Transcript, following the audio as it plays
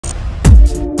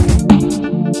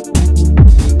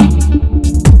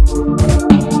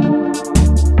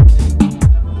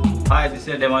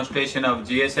demonstration of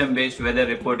GSM based weather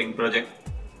reporting project.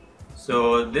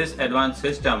 So this advanced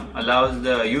system allows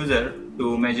the user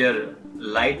to measure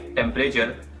light,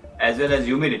 temperature as well as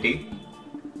humidity.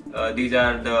 These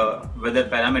are the weather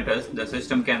parameters the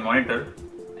system can monitor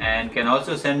and can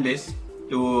also send this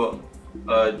to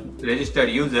a registered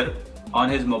user on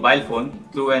his mobile phone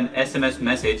through an SMS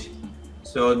message.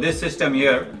 So this system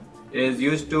here is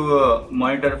used to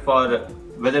monitor for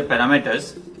weather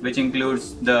parameters, which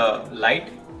includes the light,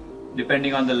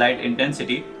 depending on the light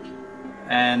intensity,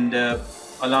 and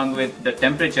along with the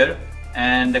temperature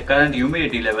and the current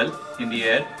humidity level in the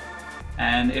air,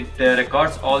 and it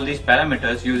records all these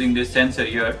parameters using this sensor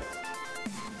here.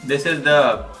 This is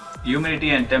the humidity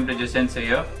and temperature sensor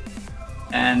here,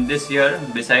 and this here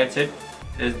besides it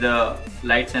is the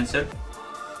light sensor.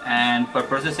 And for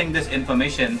processing this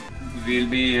information we'll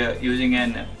be using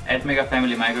an 8 mega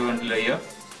family microcontroller here.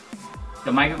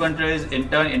 The microcontroller is in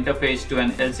turn interfaced to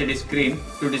an LCD screen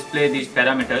to display these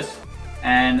parameters,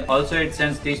 and also it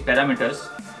sends these parameters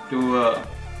to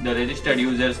the registered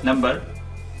user's number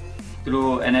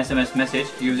through an SMS message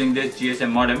using this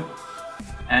GSM modem.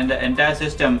 And the entire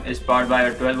system is powered by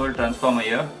a 12 volt transformer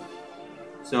here.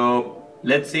 So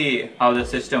let's see how the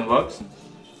system works.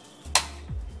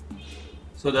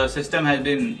 So the system has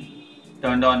been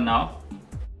turned on now.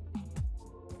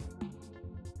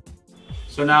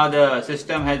 So now the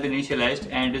system has been initialized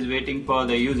and it is waiting for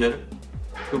the user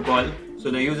to call. So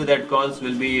the user that calls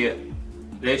will be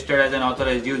registered as an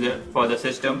authorized user for the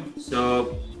system.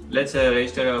 So let's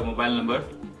register a mobile number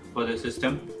for the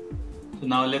system. So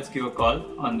now let's give a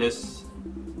call on this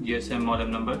GSM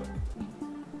modem number.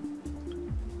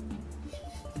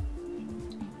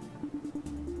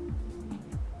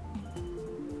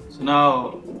 So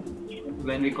now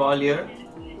when we call here,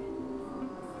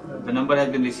 the number has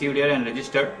been received here and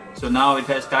registered. So now it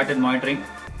has started monitoring.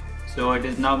 So it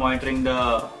is now monitoring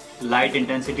the light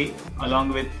intensity along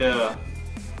with the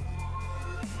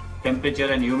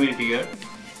temperature and humidity here.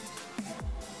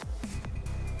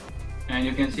 And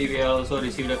you can see we have also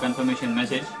received a confirmation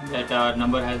message that our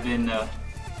number has been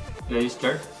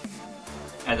registered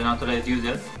as an authorized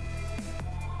user.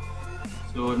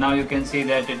 So now you can see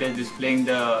that it is displaying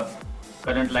the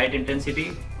current light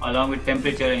intensity along with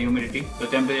temperature and humidity. So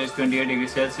temperature is 28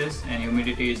 degrees Celsius and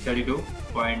humidity is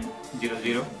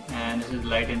 32.00, and this is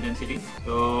light intensity.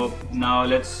 So now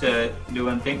let's do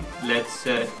one thing. Let's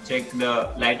check the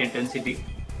light intensity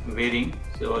varying.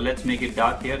 So let's make it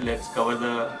dark here. Let's cover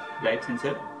the light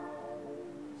sensor.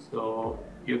 So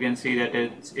you can see that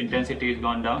its intensity is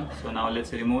gone down. So now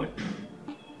let's remove it,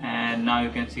 and now you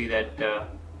can see that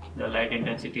the light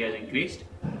intensity has increased.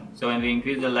 So when we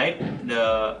increase the light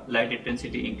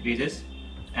intensity increases.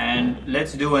 And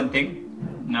let's do one thing.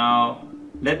 Now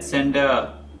let's send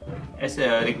a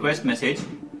request message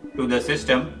to the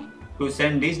system to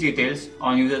send these details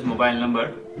on user's mobile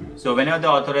number. So whenever the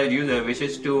authorized user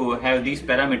wishes to have these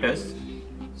parameters,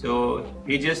 so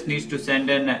he just needs to send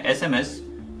an SMS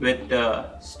with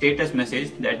the status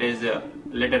message, that is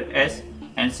letter S,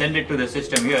 and send it to the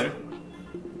system here.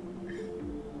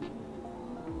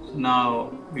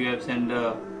 Now we have sent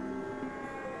the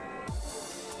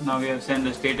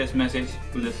status message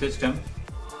to the system.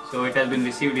 So it has been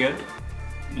received here,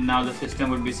 and now the system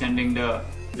would be sending the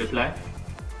reply.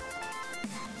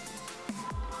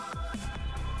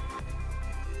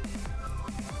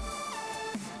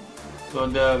 So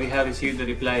we have received the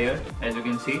reply here, as you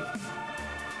can see.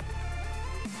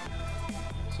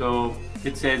 So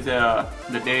it says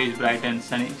the day is bright and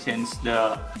sunny since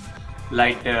the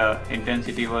light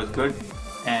intensity was good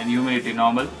and humidity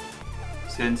normal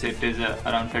since it is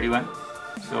around 31.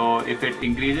 So if it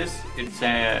increases, it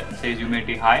says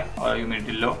humidity high or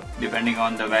humidity low depending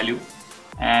on the value.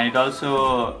 And it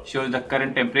also shows the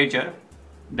current temperature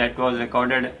that was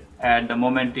recorded at the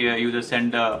moment user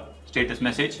sent the status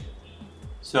message.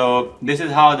 So this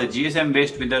is how the GSM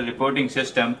based weather reporting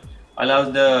system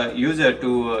allows the user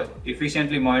to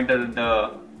efficiently monitor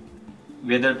the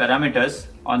weather parameters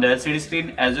on the LCD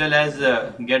screen, as well as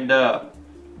get the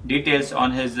details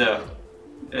on his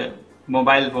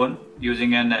mobile phone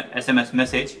using an SMS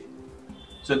message.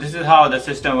 So this is how the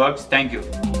system works. Thank you.